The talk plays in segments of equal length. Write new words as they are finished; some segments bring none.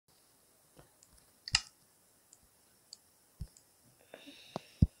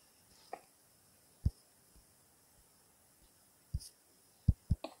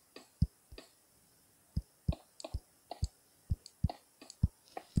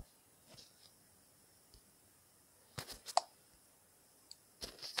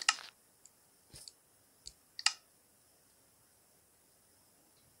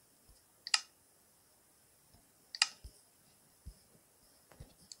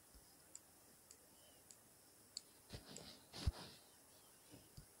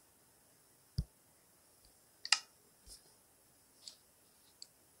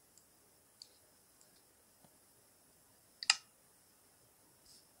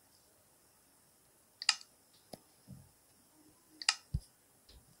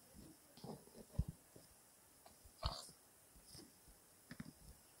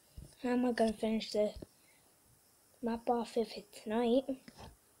How am I going to finish the map off if it's night?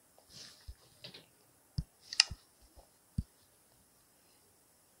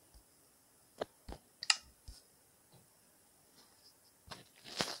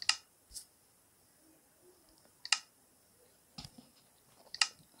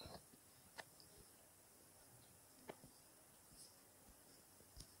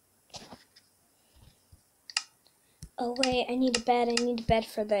 Oh wait, I need a bed. I need a bed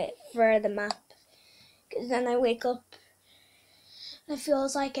for the map. Because then I wake up. It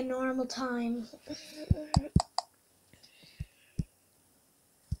feels like a normal time.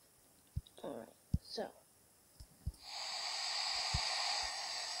 Alright, so.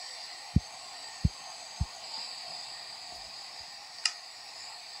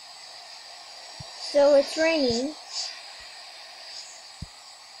 So it's raining.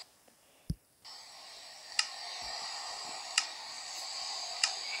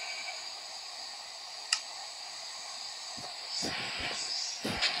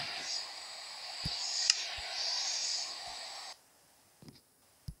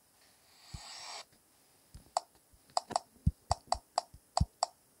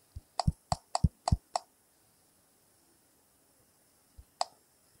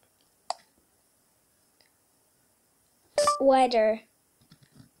 Weather.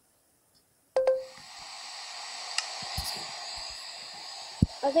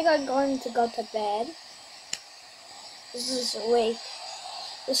 I think I'm going to go to bed. This is awake.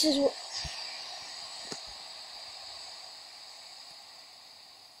 This is.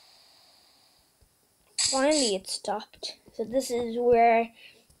 Finally, it stopped. So this is where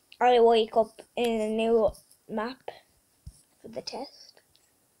I wake up in a new map for the test.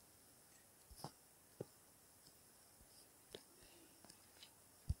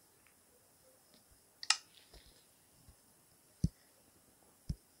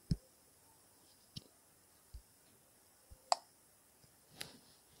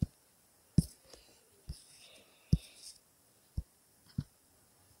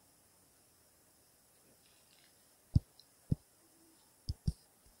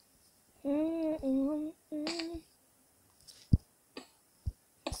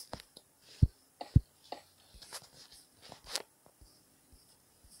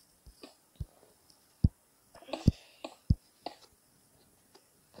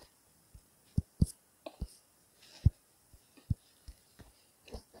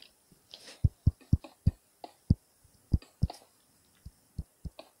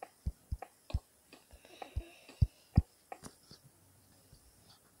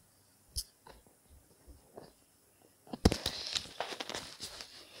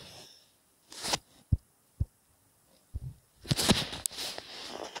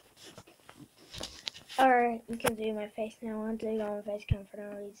 Alright, you can see my face now. I'm doing on my face cam for no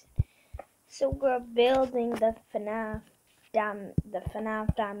reason. So we're building the FNAF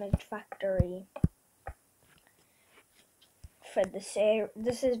damage factory for the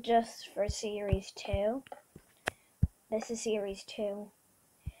This is just for series 2. This is series 2.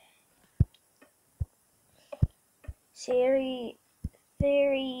 Series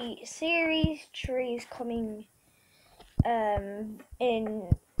 3 is coming in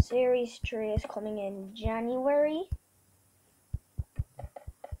series 3 is coming in January.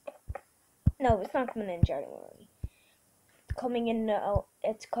 No, it's not coming in January. It's coming in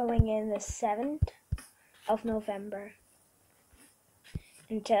the 7th of November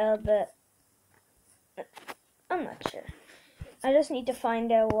until I'm not sure. I just need to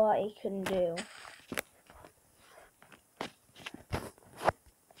find out what I can do.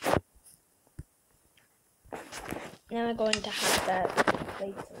 Now I'm going to have that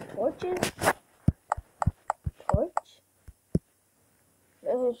place some torches.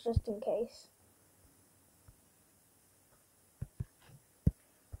 This is just in case.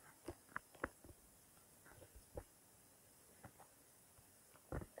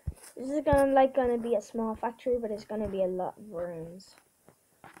 This is gonna be a small factory, but it's gonna be a lot of rooms.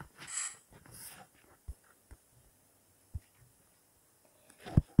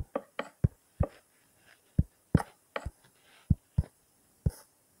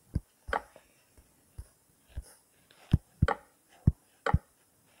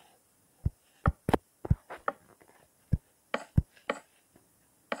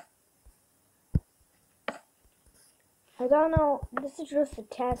 I don't know, this is just a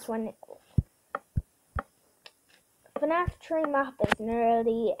test when FNAF 3 map is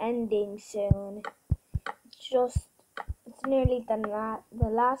nearly ending soon. It's nearly the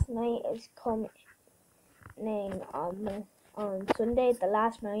last night is coming on Sunday, the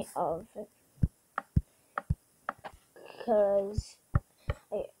last night of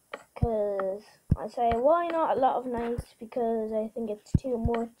because I say why not a lot of nights, because I think it's too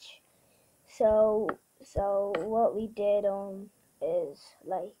much. So what we did is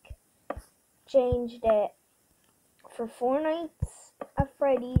like changed it for 4 nights at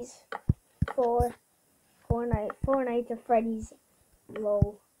Freddy's. Four nights at Freddy's.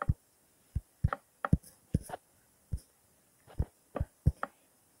 Lol.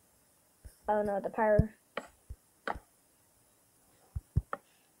 Oh no, the power.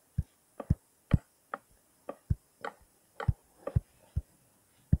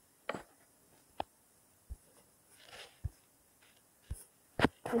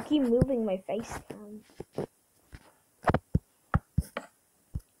 I keep moving my face down.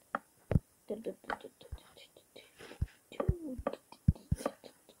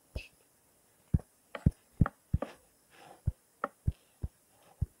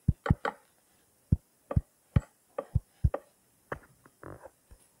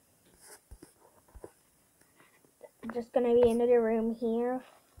 Just gonna be another room here.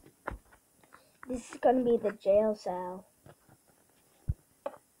 This is gonna be the jail cell.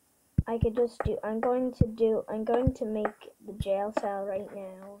 I'm going to make the jail cell right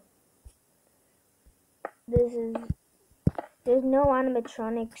now. There's no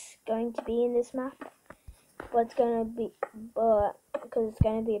animatronics going to be in this map, because it's gonna be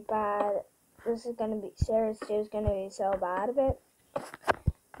bad. Sarah's 2 is gonna be so bad of it,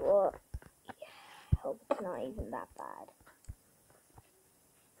 but I hope it's not even that bad.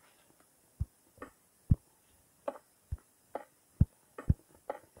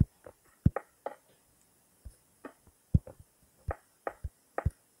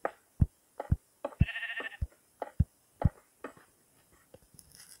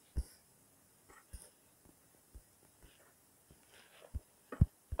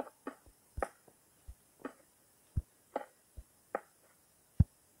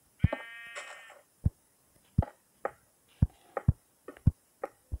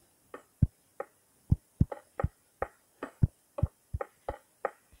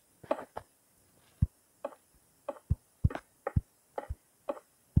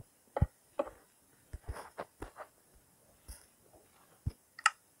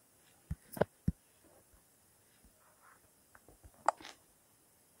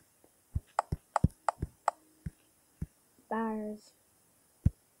 Bars.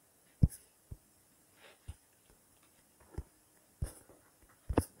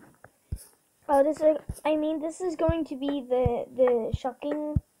 Oh, this is going to be the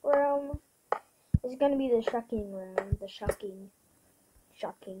shocking room. This is going to be the shocking room. The shocking.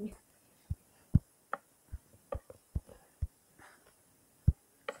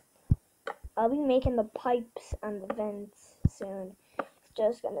 I'll be making the pipes and the vents soon. It's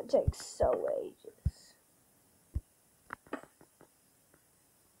just gonna take so ages.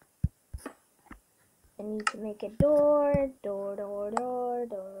 I need to make a door.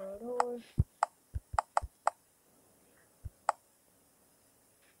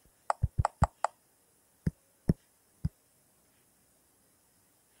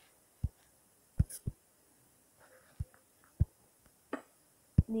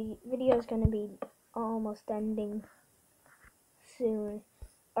 The video is gonna be almost ending soon.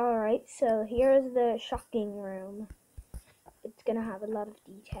 Alright, so here's the shocking room. It's gonna have a lot of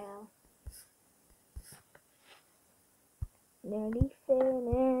detail. Nearly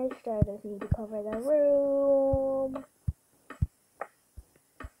finished. I just need to cover the room.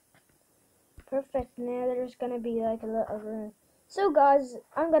 Perfect. Now there's gonna be like a little room. So guys,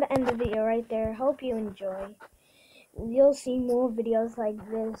 I'm gonna end the video right there. Hope you enjoy. You'll see more videos like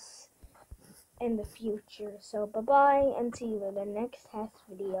this in the future. So bye bye, and see you in the next test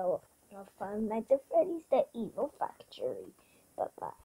video of Five Nights at Freddy's: The Evil Factory. Bye bye.